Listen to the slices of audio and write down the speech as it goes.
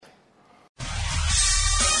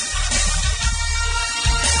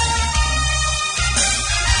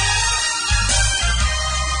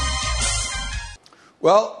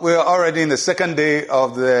Well, we're already in the second day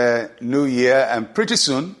of the new year, and pretty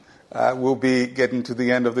soon we'll be getting to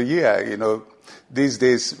the end of the year. You know, these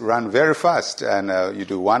days run very fast, and you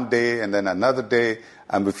do one day and then another day,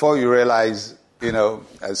 and before you realize,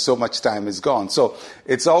 so much time is gone. So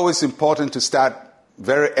it's always important to start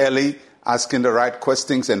very early, asking the right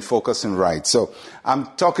questions and focusing right. So I'm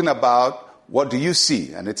talking about, what do you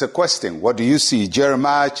see? And it's a question. What do you see?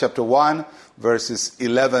 Jeremiah chapter 1, verses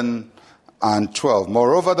 11 and 12.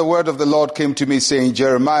 Moreover, the word of the Lord came to me saying,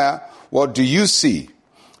 Jeremiah, what do you see?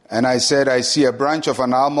 And I said, I see a branch of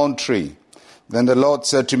an almond tree. Then the Lord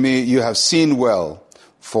said to me, you have seen well,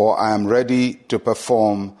 for I am ready to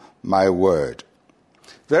perform my word.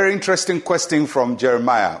 Very interesting question from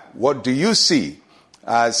Jeremiah. What do you see?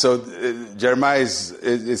 Jeremiah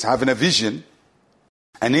is having a vision.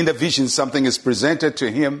 And in the vision, something is presented to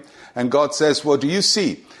him. And God says, what do you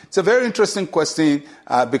see? It's a very interesting question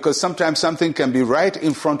because sometimes something can be right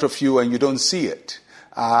in front of you and you don't see it.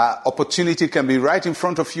 Opportunity can be right in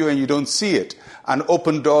front of you and you don't see it. An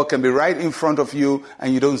open door can be right in front of you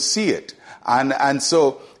and you don't see it. And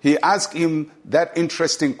so he asked him that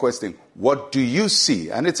interesting question, what do you see?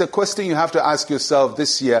 And it's a question you have to ask yourself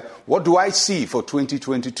this year. What do I see for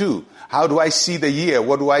 2022? How do I see the year?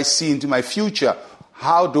 What do I see into my future?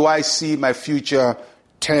 How do I see my future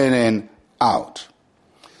turning out?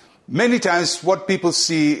 Many times what people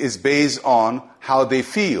see is based on how they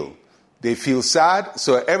feel. They feel sad,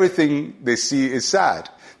 so everything they see is sad.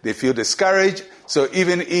 They feel discouraged, so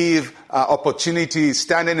even if opportunity is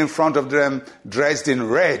standing in front of them dressed in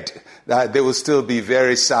red, they will still be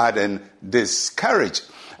very sad and discouraged.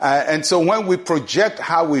 And so when we project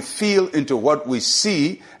how we feel into what we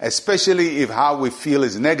see, especially if how we feel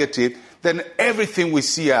is negative, then everything we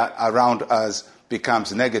see around us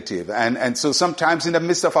becomes negative. And so sometimes in the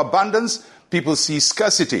midst of abundance, people see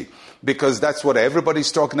scarcity because that's what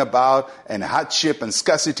everybody's talking about, and hardship and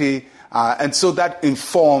scarcity. And so that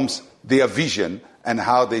informs their vision and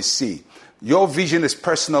how they see. Your vision is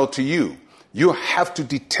personal to you. You have to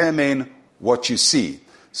determine what you see.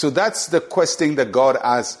 So that's the question that God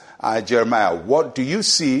asked Jeremiah. What do you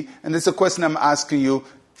see? And it's a question I'm asking you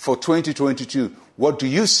for 2022. What do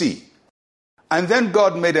you see? And then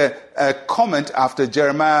God made a comment after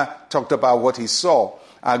Jeremiah talked about what he saw.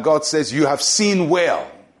 God says, you have seen well.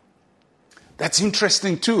 That's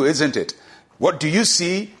interesting too, isn't it? What do you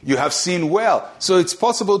see? You have seen well. So it's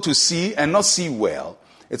possible to see and not see well.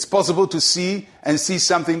 It's possible to see and see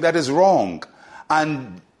something that is wrong.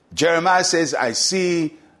 And Jeremiah says, I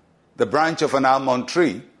see the branch of an almond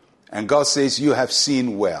tree. And God says, you have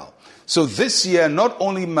seen well. So this year, not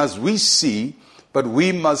only must we see, but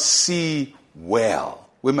we must see well.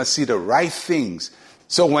 We must see the right things.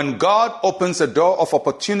 So when God opens a door of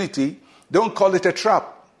opportunity, don't call it a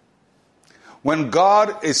trap. When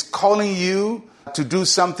God is calling you to do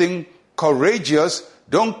something courageous,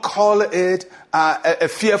 don't call it a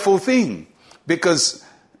fearful thing, because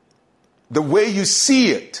the way you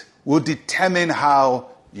see it will determine how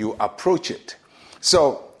you approach it.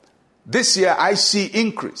 So this year I see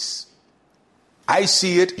increase. I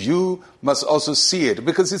see it, you must also see it,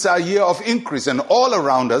 because it's our year of increase, and all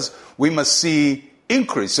around us we must see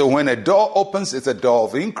increase. So when a door opens, it's a door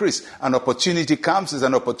of increase. An opportunity comes, it's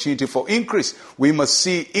an opportunity for increase. We must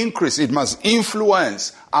see increase. It must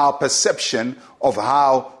influence our perception of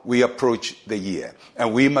how we approach the year,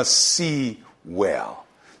 and we must see well.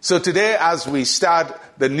 So today, as we start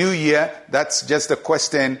the new year, that's just a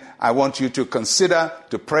question I want you to consider,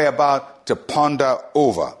 to pray about, to ponder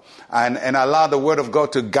over. And allow the Word of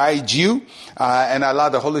God to guide you, and allow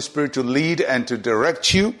the Holy Spirit to lead and to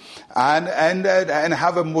direct you, and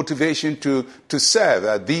have a motivation to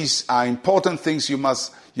serve. These are important things you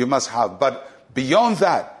must have. But beyond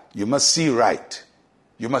that, you must see right.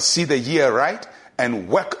 You must see the year right and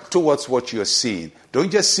work towards what you're seeing. Don't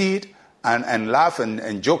just see it and laugh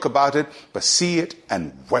and joke about it, but see it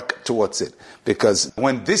and work towards it. Because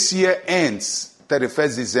when this year ends,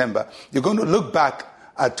 31st December, you're going to look back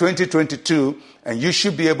at 2022, and you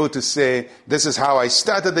should be able to say, this is how I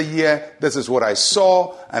started the year, this is what I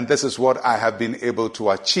saw, and this is what I have been able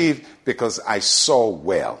to achieve because I saw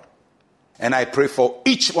well. And I pray for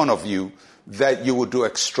each one of you that you will do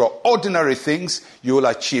extraordinary things, you will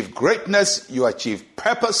achieve greatness, you achieve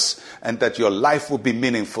purpose, and that your life will be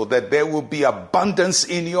meaningful, that there will be abundance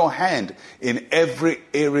in your hand in every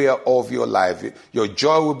area of your life. Your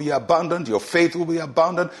joy will be abundant, your faith will be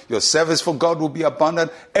abundant, your service for God will be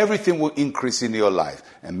abundant, everything will increase in your life.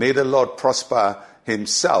 And may the Lord prosper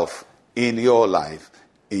himself in your life,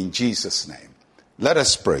 in Jesus' name. Let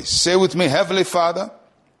us pray. Say with me, Heavenly Father,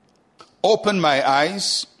 open my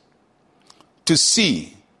eyes to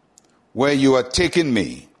see where you are taking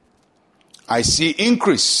me. I see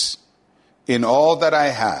increase in all that I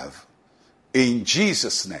have. In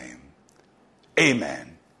Jesus' name,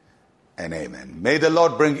 amen and amen. May the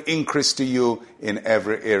Lord bring increase to you in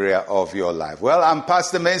every area of your life. Well, I'm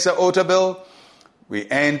Pastor Mensa Otabil. We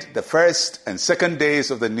end the first and second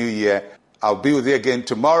days of the new year. I'll be with you again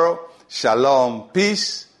tomorrow. Shalom,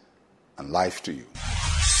 peace, and life to you.